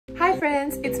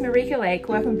friends, it's Marika Lake.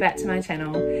 Welcome back to my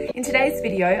channel. In today's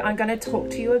video, I'm going to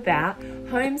talk to you about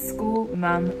homeschool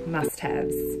mum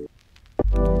must-haves.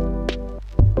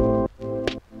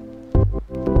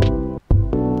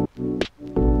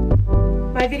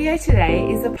 My video today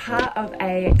is a part of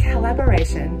a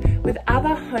collaboration with other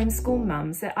homeschool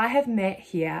mums that I have met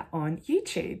here on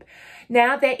YouTube.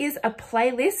 Now, there is a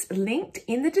playlist linked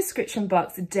in the description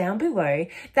box down below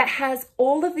that has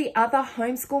all of the other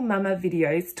homeschool mama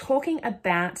videos talking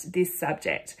about this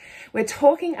subject. We're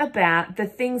talking about the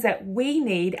things that we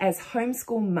need as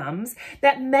homeschool mums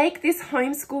that make this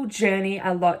homeschool journey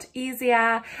a lot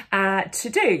easier to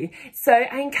do. So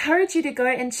I encourage you to go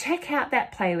and check out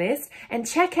that playlist and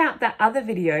check out the other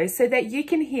videos so that you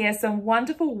can hear some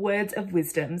wonderful words of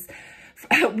wisdom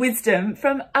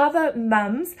from other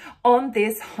mums on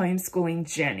this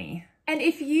homeschooling journey. And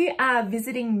if you are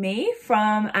visiting me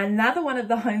from another one of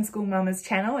the Homeschool Mamas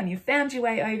channel and you found your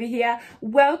way over here,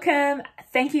 welcome.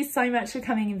 Thank you so much for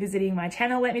coming and visiting my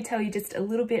channel. Let me tell you just a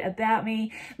little bit about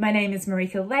me. My name is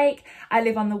Marika Lake. I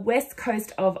live on the west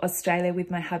coast of Australia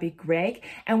with my hubby Greg,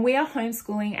 and we are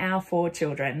homeschooling our 4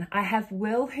 children. I have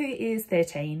Will, who is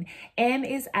 13, Em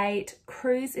is 8,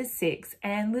 Cruz is 6,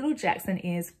 and little Jackson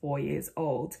is 4 years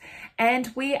old.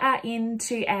 And we are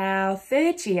into our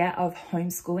 3rd year of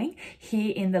homeschooling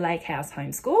here in the Lake House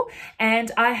Homeschool,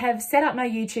 and I have set up my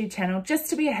YouTube channel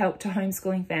just to be a help to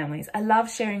homeschooling families. I love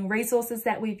sharing resources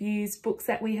that we've used, books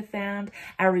that we have found,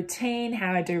 our routine,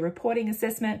 how I do reporting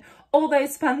assessment, all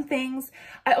those fun things.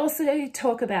 I also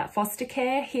talk about foster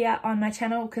care here on my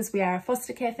channel because we are a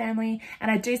foster care family,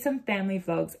 and I do some family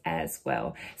vlogs as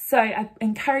well. So I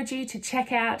encourage you to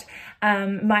check out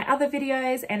my other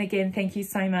videos, and again, thank you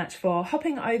so much for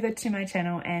hopping over to my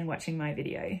channel and watching my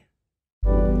video.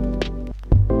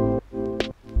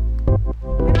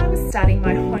 Starting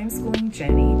my homeschooling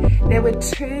journey, there were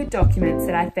 2 documents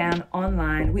that I found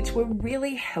online which were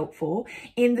really helpful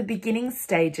in the beginning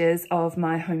stages of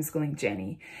my homeschooling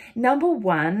journey. Number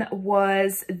one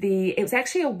was it was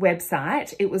actually a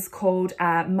website. It was called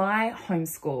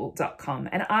myhomeschool.com,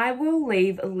 and I will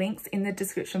leave links in the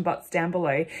description box down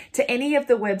below to any of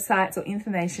the websites or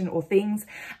information or things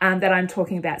that I'm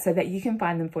talking about so that you can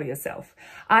find them for yourself.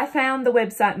 I found the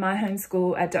website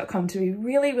myhomeschool.com to be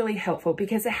really, really helpful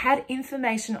because it had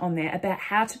information on there about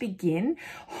how to begin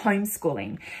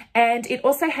homeschooling, and it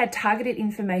also had targeted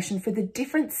information for the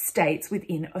different states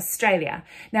within Australia.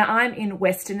 Now, I'm in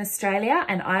Western Australia,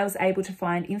 and I was able to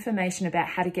find information about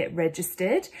how to get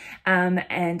registered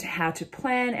and how to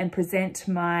plan and present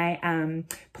my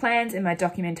plans and my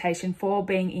documentation for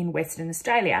being in Western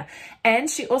Australia. And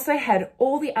she also had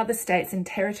all the other states and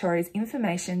territories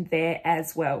information there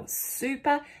as well.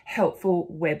 Super helpful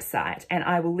website, and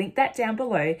I will link that down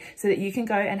below so that you can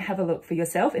go and have a look for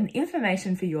yourself and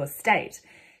information for your state.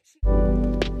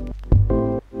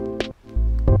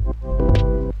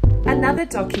 Another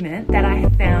document that I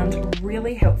found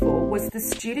really helpful was the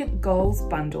Student Goals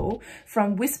Bundle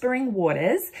from Whispering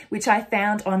Waters, which I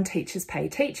found on Teachers Pay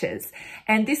Teachers.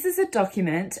 And this is a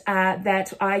document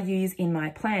that I use in my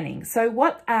planning. So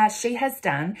what she has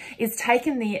done is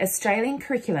taken the Australian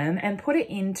curriculum and put it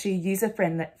into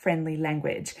user-friendly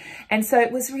language. And so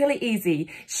it was really easy.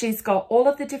 She's got all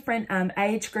of the different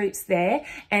age groups there,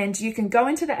 and you can go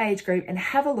into the age group and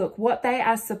have a look what they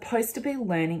are supposed to be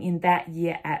learning in that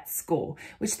year at school,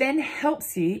 which then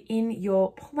helps you in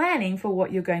your planning for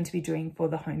what you're going to be doing for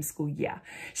the homeschool year.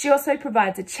 She also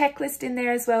provides a checklist in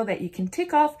there as well that you can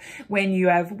tick off when you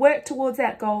have worked towards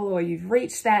that goal or you've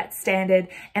reached that standard.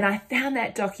 And I found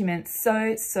that document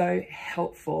so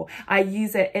helpful. I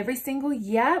use it every single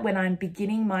year when I'm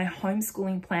beginning my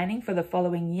homeschooling planning for the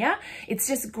following year. It's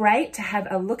just great to have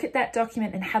a look at that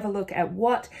document and have a look at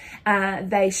what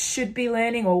they should be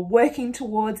learning or working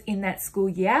towards in that school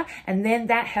year. And then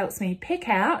that helps me pick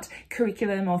out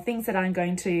curriculum or things that I'm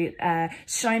going to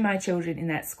show my children in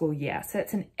that school year. So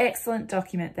it's an excellent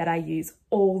document that I use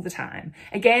all the time.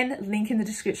 Again, link in the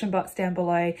description box down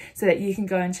below so that you can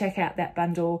go and check out that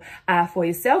bundle for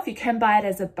yourself. You can buy it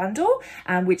as a bundle,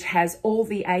 which has all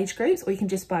the age groups, or you can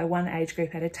just buy one age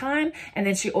group at a time. And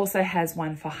then she also has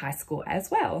one for high school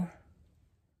as well.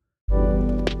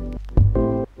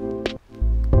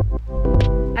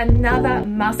 Another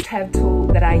must-have tool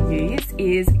that I use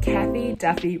is Cathy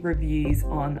Duffey Reviews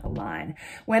online.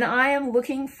 When I am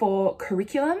looking for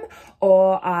curriculum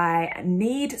or I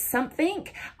need something,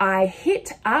 I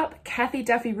hit up Cathy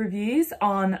Duffey Reviews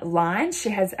online.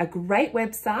 She has a great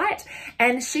website,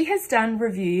 and she has done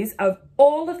reviews of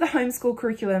all of the homeschool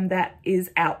curriculum that is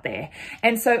out there.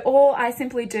 And so all I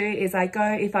simply do is I go,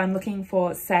 if I'm looking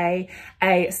for, say,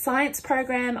 a science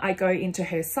program, I go into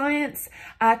her science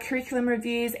curriculum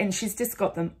reviews, and she's just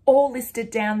got them all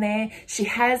listed down there. She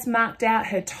has marked out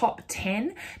her top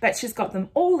 10, but she's got them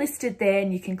all listed there,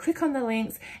 and you can click on the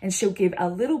links and she'll give a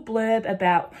little blurb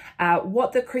about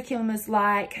what the curriculum is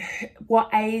like, what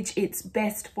age it's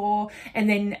best for, and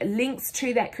then links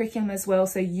to that curriculum as well,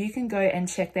 so you can go and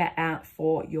check that out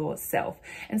for yourself.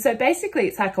 And so basically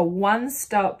it's like a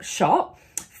one-stop shop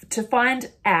to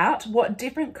find out what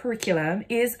different curriculum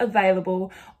is available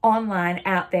online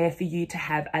out there for you to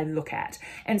have a look at.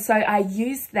 And so I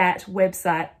use that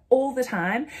website all the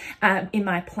time in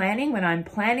my planning, when I'm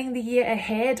planning the year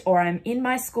ahead, or I'm in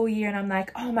my school year and I'm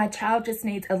like, oh, my child just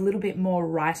needs a little bit more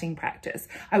writing practice.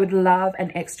 I would love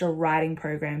an extra writing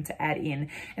program to add in.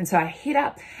 And so I hit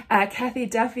up Cathy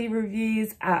Duffey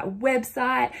Reviews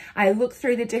website. I look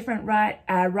through the different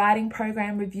writing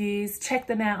program reviews, check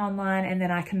them out online, and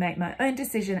then I can make my own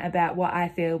decision about what I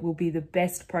feel will be the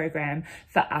best program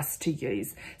for us to use.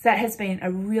 So that has been a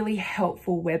really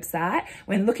helpful website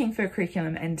when looking for a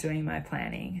curriculum and doing my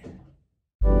planning.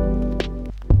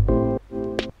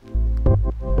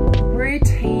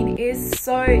 Routine is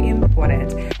so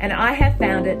important, and I have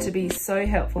found it to be so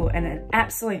helpful and an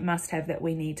absolute must-have that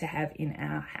we need to have in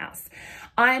our house.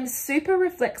 I'm super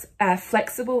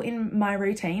flexible in my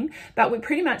routine, but we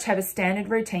pretty much have a standard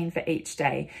routine for each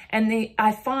day. And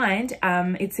I find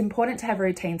it's important to have a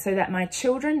routine so that my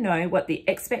children know what the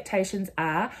expectations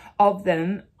are of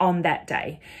them on that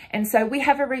day. And so we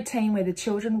have a routine where the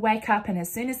children wake up, and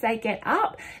as soon as they get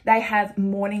up, they have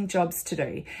morning jobs to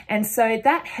do. And so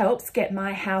that helps get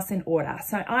my house in order.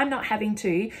 So I'm not having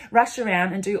to rush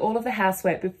around and do all of the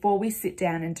housework before we sit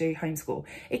down and do homeschool.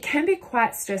 It can be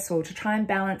quite stressful to try and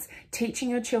balance teaching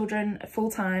your children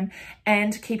full-time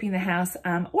and keeping the house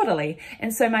orderly.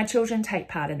 And so my children take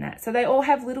part in that. So they all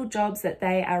have little jobs that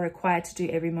they are required to do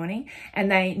every morning,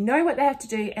 and they know what they have to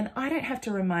do, and I don't have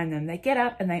to remind them. They get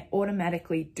up and they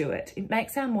automatically do it. It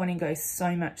makes our morning go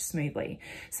so much smoothly.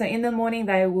 So in the morning,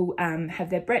 they will have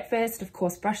their breakfast, of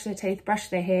course, brush their teeth, brush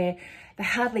their hair. They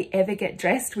hardly ever get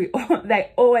dressed.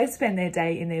 They always spend their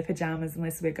day in their pajamas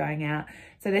unless we're going out.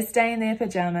 So they stay in their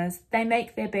pajamas, they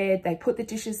make their bed, they put the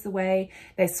dishes away,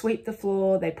 they sweep the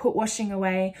floor, they put washing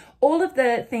away. All of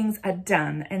the things are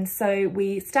done. And so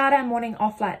we start our morning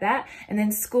off like that, and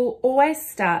then school always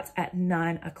starts at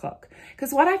 9 o'clock.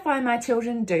 Because what I find my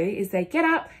children do is they get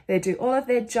up, they do all of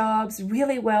their jobs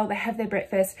really well, they have their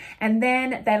breakfast, and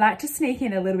then they like to sneak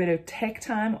in a little bit of tech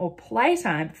time or play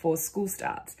time before school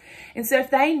starts. And so if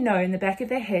they know in the back of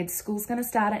their head school's going to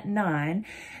start at 9,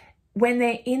 when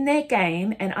they're in their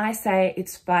game and I say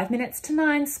it's 5 minutes to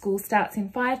 9, school starts in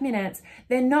 5 minutes,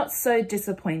 they're not so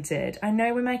disappointed. I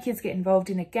know when my kids get involved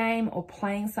in a game or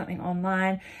playing something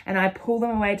online and I pull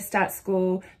them away to start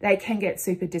school, they can get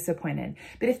super disappointed.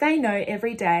 But if they know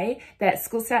every day that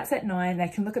school starts at 9, they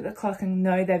can look at the clock and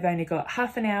know they've only got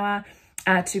half an hour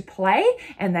to play,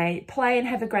 and they play and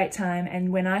have a great time.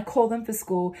 And when I call them for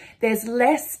school, there's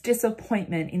less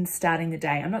disappointment in starting the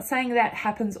day. I'm not saying that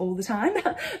happens all the time,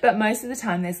 but most of the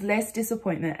time there's less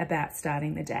disappointment about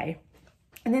starting the day.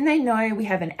 And then they know we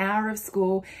have an hour of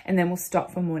school, and then we'll stop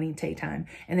for morning tea time.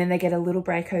 And then they get a little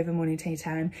break over morning tea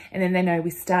time. And then they know we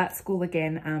start school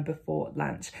again before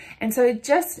lunch. And so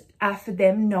just for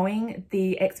them knowing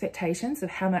the expectations of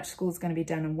how much school is going to be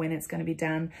done and when it's going to be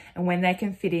done and when they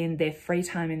can fit in their free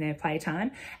time and their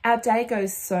playtime, our day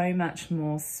goes so much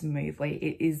more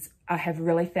smoothly. I have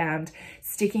really found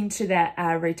sticking to that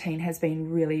routine has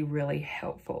been really, really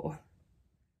helpful.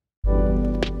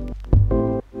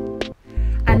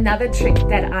 Another trick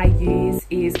that I use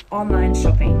is online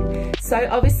shopping. So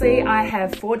obviously I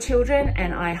have 4 children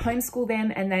and I homeschool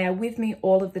them, and they are with me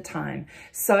all of the time.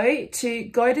 So to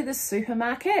go to the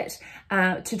supermarket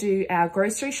to do our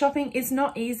grocery shopping is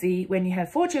not easy when you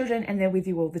have 4 children and they're with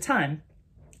you all the time.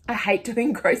 I hate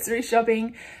doing grocery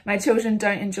shopping. My children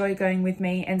don't enjoy going with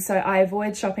me, and so I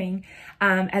avoid shopping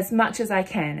as much as I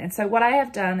can. And so what I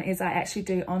have done is I actually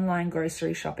do online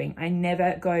grocery shopping. I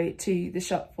never go to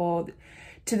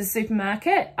the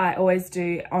supermarket. I always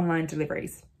do online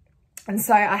deliveries. And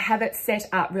so I have it set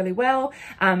up really well.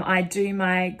 I do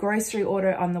my grocery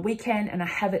order on the weekend and I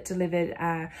have it delivered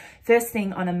first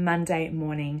thing on a Monday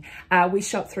morning. We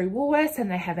shop through Woolworths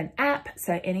and they have an app.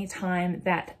 So anytime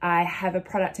that I have a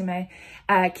product in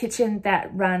my kitchen that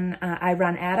I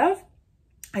run out of,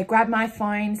 I grab my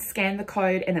phone, scan the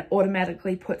code, and it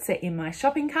automatically puts it in my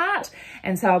shopping cart.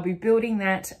 And so I'll be building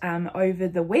that over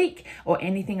the week, or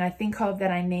anything I think of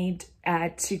that I need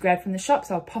to grab from the shop.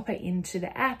 So I'll pop it into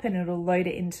the app and it'll load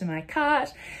it into my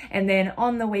cart. And then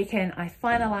on the weekend, I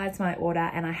finalize my order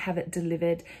and I have it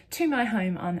delivered to my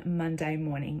home on Monday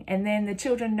morning. And then the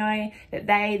children know that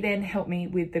they then help me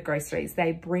with the groceries.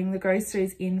 They bring the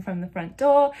groceries in from the front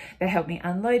door, they help me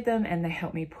unload them, and they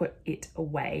help me put it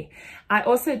away. I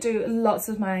also do lots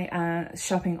of my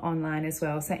shopping online as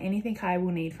well. So anything I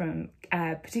will need from,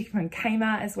 particularly from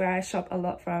Kmart is where I shop a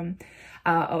lot from,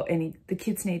 or the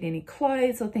kids need any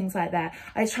clothes or things like that.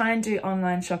 I try and do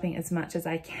online shopping as much as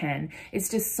I can. It's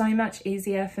just so much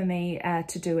easier for me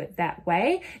to do it that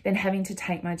way than having to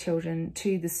take my children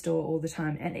to the store all the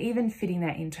time, and even fitting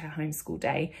that into a homeschool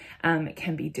day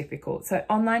can be difficult. So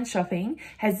online shopping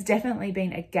has definitely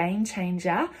been a game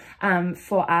changer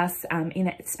for us,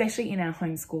 especially in our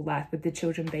homeschool life, with the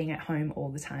children being at home all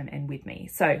the time and with me.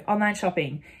 So online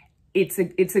shopping, it's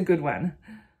a good one.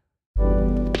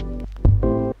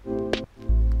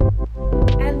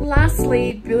 And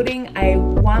lastly, building a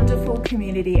wonderful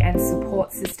community and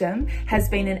support system has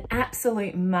been an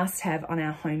absolute must-have on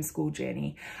our homeschool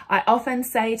journey. I often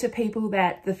say to people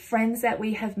that the friends that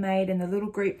we have made and the little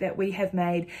group that we have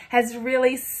made has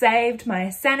really saved my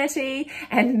sanity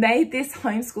and made this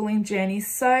homeschooling journey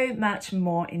so much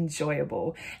more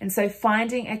enjoyable. And so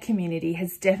finding a community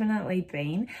has definitely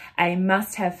been a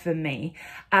must-have for me.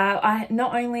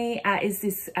 Not only is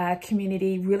this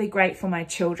community really great for my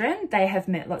children, they have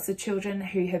met lots of children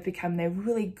who have become their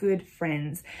really good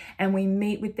friends, and we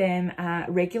meet with them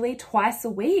regularly twice a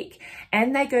week,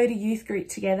 and they go to youth group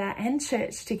together and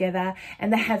church together,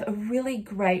 and they have a really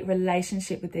great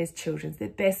relationship with their children. They're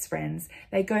best friends.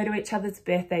 They go to each other's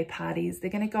birthday parties.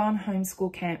 They're going to go on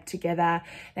homeschool camp together.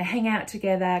 They hang out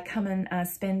together, come and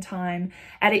spend time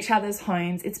at each other's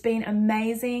homes. It's been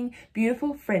amazing,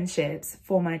 beautiful friendships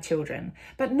for my children.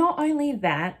 But not only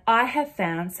that, I have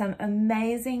found some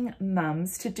amazing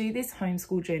mums to do this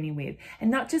homeschool journey with,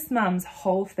 and not just mums,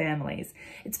 whole families.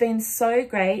 It's been so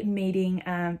great meeting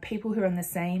people who are on the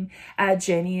same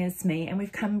journey as me, and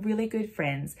we've become really good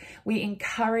friends. We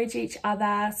encourage each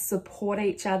other, support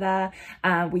each other,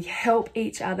 we help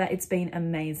each other. It's been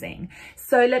amazing.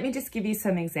 So let me just give you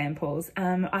some examples.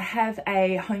 I have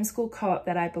a homeschool co-op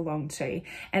that I belong to,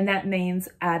 and that means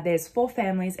there's 4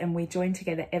 families, and we join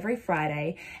together every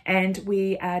Friday, and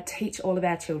we teach all of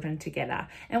our children together,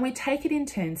 and we take it in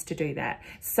turns to do that.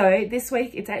 So this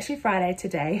week, it's actually Friday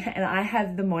today, and I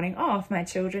have the morning off. My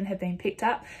children have been picked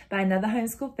up by another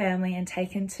homeschool family and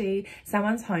taken to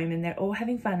someone's home, and they're all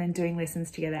having fun and doing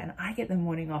lessons together, and I get the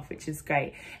morning off, which is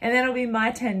great. And then it'll be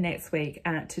my turn next week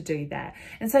to do that.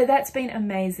 And so that's been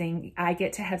amazing. I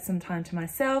get to have some time to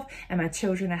myself, and my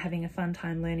children are having a fun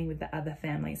time learning with the other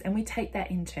families, and we take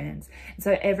that in turns. And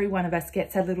so every one of us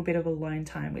gets a little bit of alone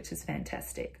time, which is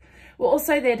fantastic. We're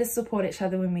also there to support each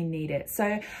other when we need it.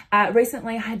 So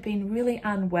recently I had been really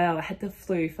unwell. I had the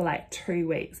flu for like 2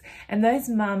 weeks, and those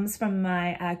mums from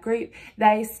my group,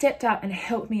 they stepped up and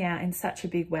helped me out in such a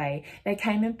big way. They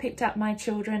came and picked up my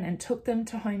children and took them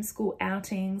to homeschool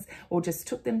outings, or just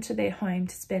took them to their home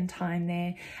to spend time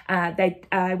there.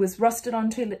 I was rostered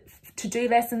on to do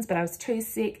lessons, but I was too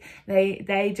sick.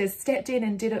 They just stepped in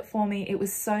and did it for me. It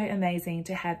was so amazing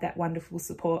to have that wonderful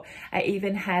support. I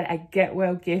even had a get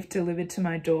well gift delivered to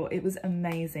my door. It was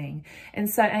amazing. And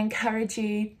so I encourage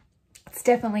you, it's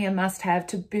definitely a must-have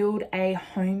to build a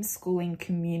homeschooling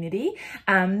community,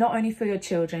 not only for your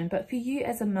children, but for you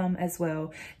as a mum as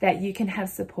well, that you can have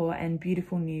support and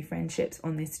beautiful new friendships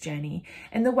on this journey.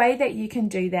 And the way that you can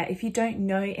do that, if you don't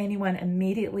know anyone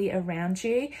immediately around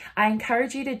you, I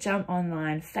encourage you to jump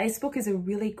online. Facebook is a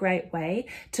really great way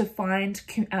to find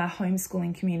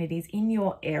homeschooling communities in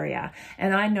your area.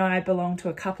 And I know I belong to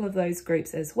a couple of those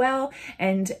groups as well.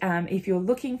 And if you're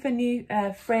looking for new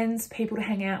friends, people to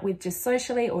hang out with just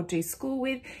socially or do school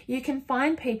with, you can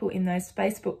find people in those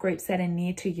Facebook groups that are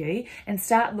near to you and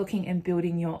start looking and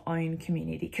building your own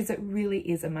community, because it really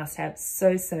is a must-have.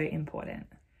 So important.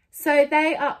 So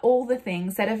they are all the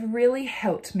things that have really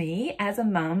helped me as a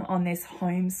mum on this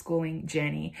homeschooling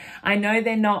journey. I know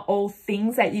they're not all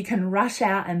things that you can rush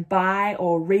out and buy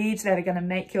or read that are going to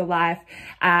make your life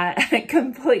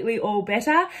completely all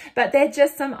better, but they're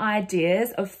just some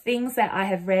ideas of things that I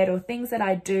have read or things that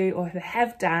I do or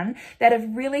have done that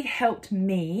have really helped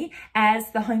me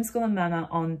as the homeschooling mama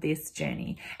on this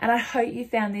journey. And I hope you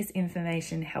found this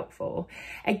information helpful.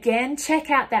 Again,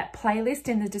 check out that playlist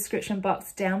in the description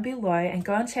box down down below and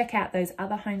go and check out those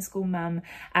other homeschool mum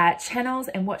channels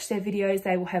and watch their videos.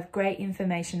 They will have great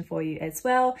information for you as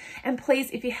well. And please,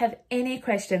 if you have any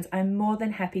questions, I'm more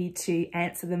than happy to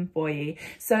answer them for you.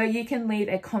 So you can leave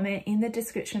a comment in the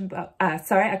description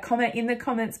box, a comment in the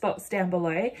comments box down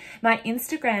below. My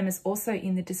Instagram is also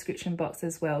in the description box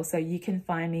as well, so you can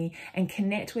find me and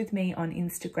connect with me on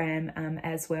Instagram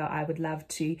as well. I would love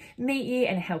to meet you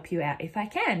and help you out if I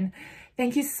can.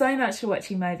 Thank you so much for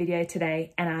watching my video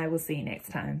today, and I will see you next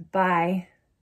time. Bye.